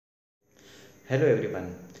Hello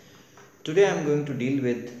everyone. Today I am going to deal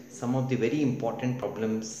with some of the very important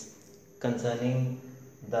problems concerning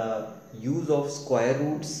the use of square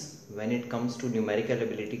roots when it comes to numerical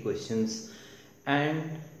ability questions,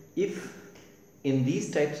 and if in these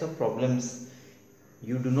types of problems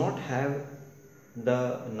you do not have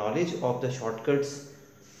the knowledge of the shortcuts,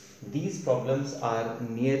 these problems are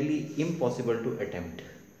nearly impossible to attempt.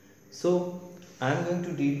 So I am going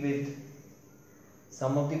to deal with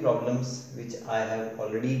some of the problems which I have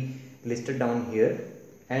already listed down here,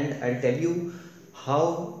 and I'll tell you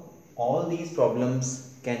how all these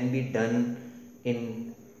problems can be done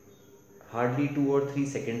in hardly 2 or 3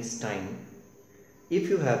 seconds time if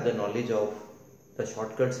you have the knowledge of the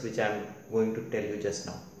shortcuts which I am going to tell you just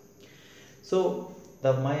now. So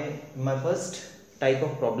my first type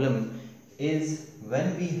of problem is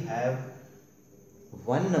when we have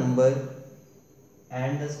one number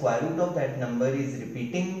and the square root of that number is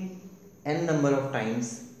repeating n number of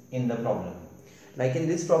times in the problem. Like in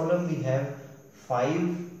this problem we have 5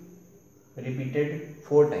 repeated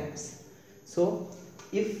 4 times. So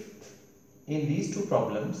if in these two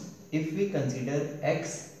problems, if we consider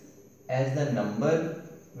x as the number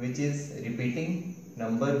which is repeating,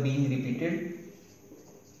 number being repeated,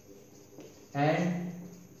 and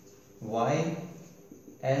y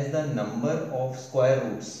as the number of square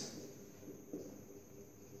roots,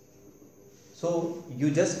 so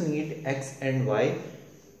you just need x and y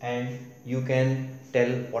and you can tell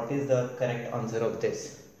what is the correct answer of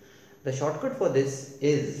this. The shortcut for this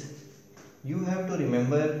is you have to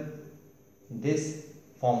remember this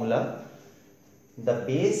formula. The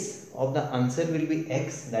base of the answer will be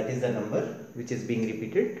x, that is the number which is being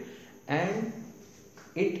repeated, and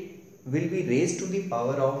it will be raised to the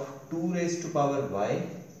power of 2 raised to power y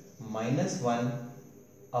minus 1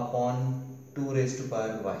 upon 2 raised to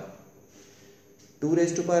power y. 2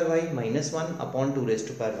 raised to power y minus 1 upon 2 raised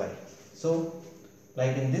to power y. So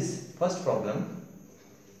like in this first problem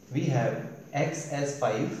we have x as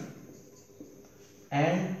 5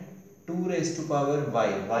 and 2 raised to power y.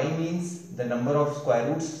 Y means the number of square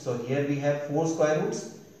roots. So here we have 4 square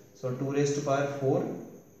roots. So 2 raised to power 4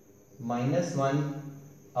 minus 1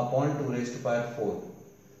 upon 2 raised to power 4.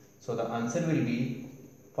 So the answer will be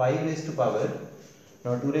 5 raised to power,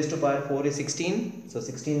 now 2 raised to power 4 is 16. So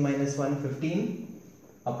 16 minus 1, 15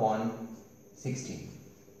 upon 16.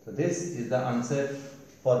 So this is the answer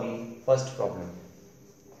for the first problem.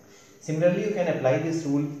 Similarly, you can apply this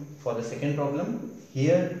rule for the second problem.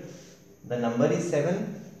 Here the number is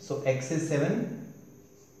 7, so x is 7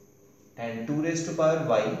 and 2 raised to power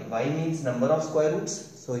y. Y means number of square roots.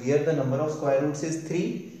 So here the number of square roots is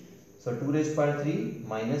 3. So 2 raised to power 3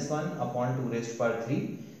 minus 1 upon 2 raised to power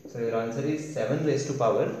 3. So your answer is 7 raised to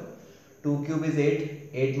power 2 cube is 8.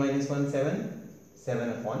 8 minus 1 7. 7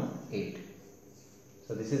 upon 8.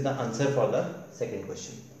 So this is the answer for the second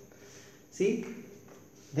question. See,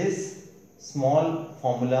 this small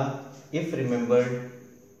formula, if remembered,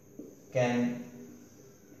 can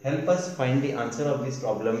help us find the answer of this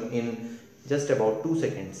problem in just about 2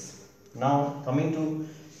 seconds. Now coming to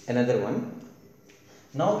another one.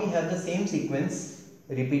 Now we have the same sequence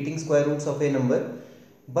repeating square roots of a number,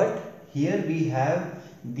 but here we have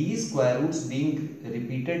these square roots being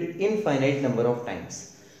repeated infinite number of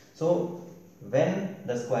times. So when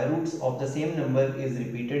the square roots of the same number is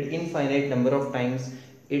repeated infinite number of times,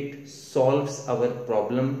 it solves our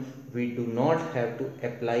problem. We do not have to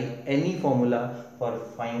apply any formula for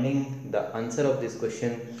finding the answer of this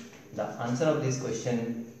question. The answer of this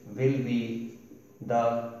question will be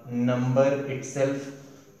the number itself,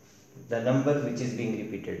 the number which is being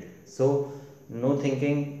repeated. So no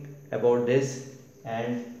thinking about this,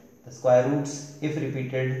 and the square roots, if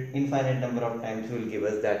repeated infinite number of times, will give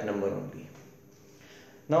us that number only.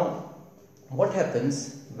 Now what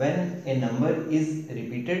happens when a number is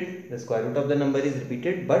repeated, the square root of the number is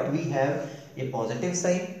repeated, but we have a positive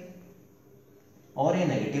sign or a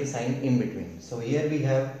negative sign in between? So here we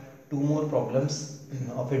have 2 more problems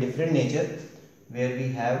of a different nature where we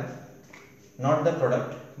have not the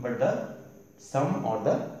product but the sum or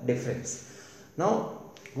the difference.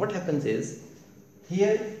 Now what happens is,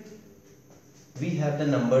 here we have the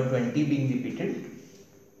number 20 being repeated.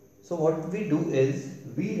 So what we do is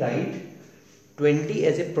we write 20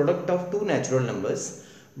 as a product of 2 natural numbers,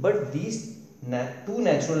 but these 2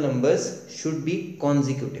 natural numbers should be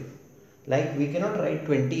consecutive. Like we cannot write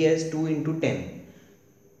 20 as 2 into 10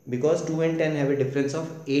 because 2 and 10 have a difference of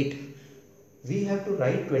 8. We have to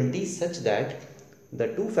write 20 such that the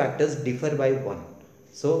 2 factors differ by 1.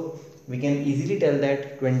 So we can easily tell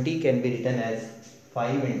that 20 can be written as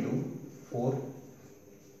 5 into 4.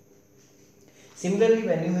 Similarly,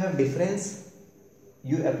 when you have difference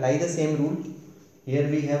you apply the same rule. Here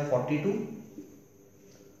we have 42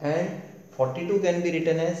 and 42 can be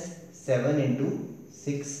written as 7 into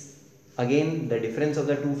 6. Again, the difference of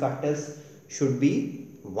the two factors should be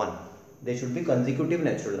 1. They should be consecutive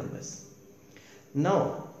natural numbers.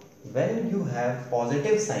 Now, when you have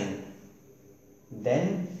positive sign,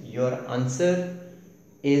 then your answer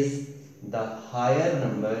is the higher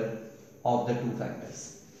number of the two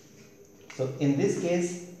factors. So in this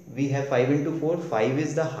case, we have 5 into 4. 5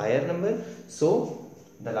 is the higher number. So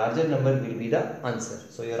the larger number will be the answer.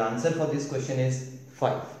 So your answer for this question is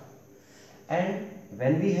 5. And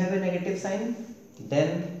when we have a negative sign,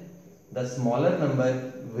 then the smaller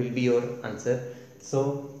number will be your answer.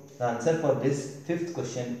 So the answer for this fifth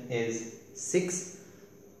question is 6.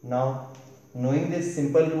 Now, knowing this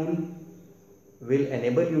simple rule will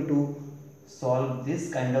enable you to solve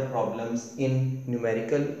this kind of problems in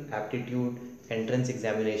numerical aptitude entrance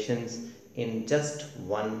examinations in just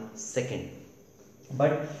 1 second.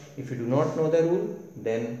 But if you do not know the rule,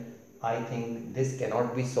 then I think this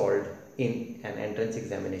cannot be solved in an entrance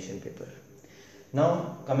examination paper.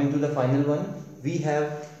 Now, coming to the final one, we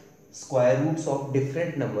have square roots of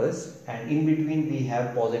different numbers and in between we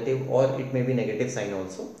have positive or it may be negative sign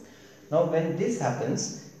also. Now, when this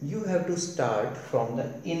happens, you have to start from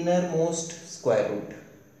the innermost square root.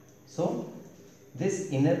 So,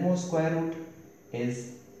 this innermost square root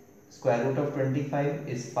is square root of 25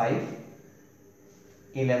 is 5.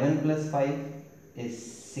 11 plus 5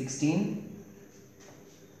 is 16.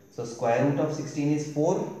 So square root of 16 is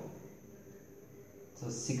 4. So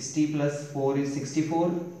 60 plus 4 is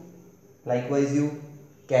 64. Likewise, you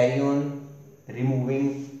carry on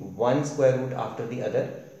removing one square root after the other.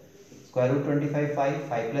 Square root 25 5.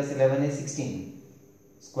 5 plus 11 is 16.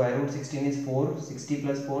 Square root 16 is 4. 60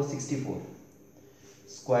 plus 4 64.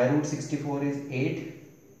 Square root 64 is 8.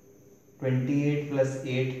 28 plus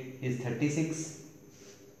 8 is 36.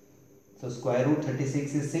 So square root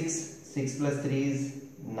 36 is 6. 6 plus 3 is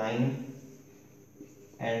 9.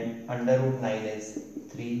 And under root 9 is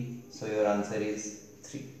 3. So your answer is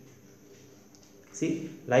 3.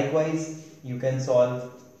 See, likewise you can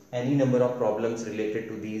solve any number of problems related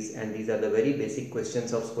to these, and these are the very basic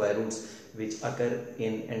questions of square roots which occur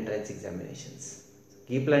in entrance examinations.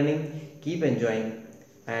 Keep learning, keep enjoying,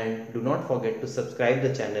 and do not forget to subscribe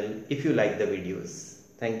the channel if you like the videos.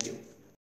 Thank you.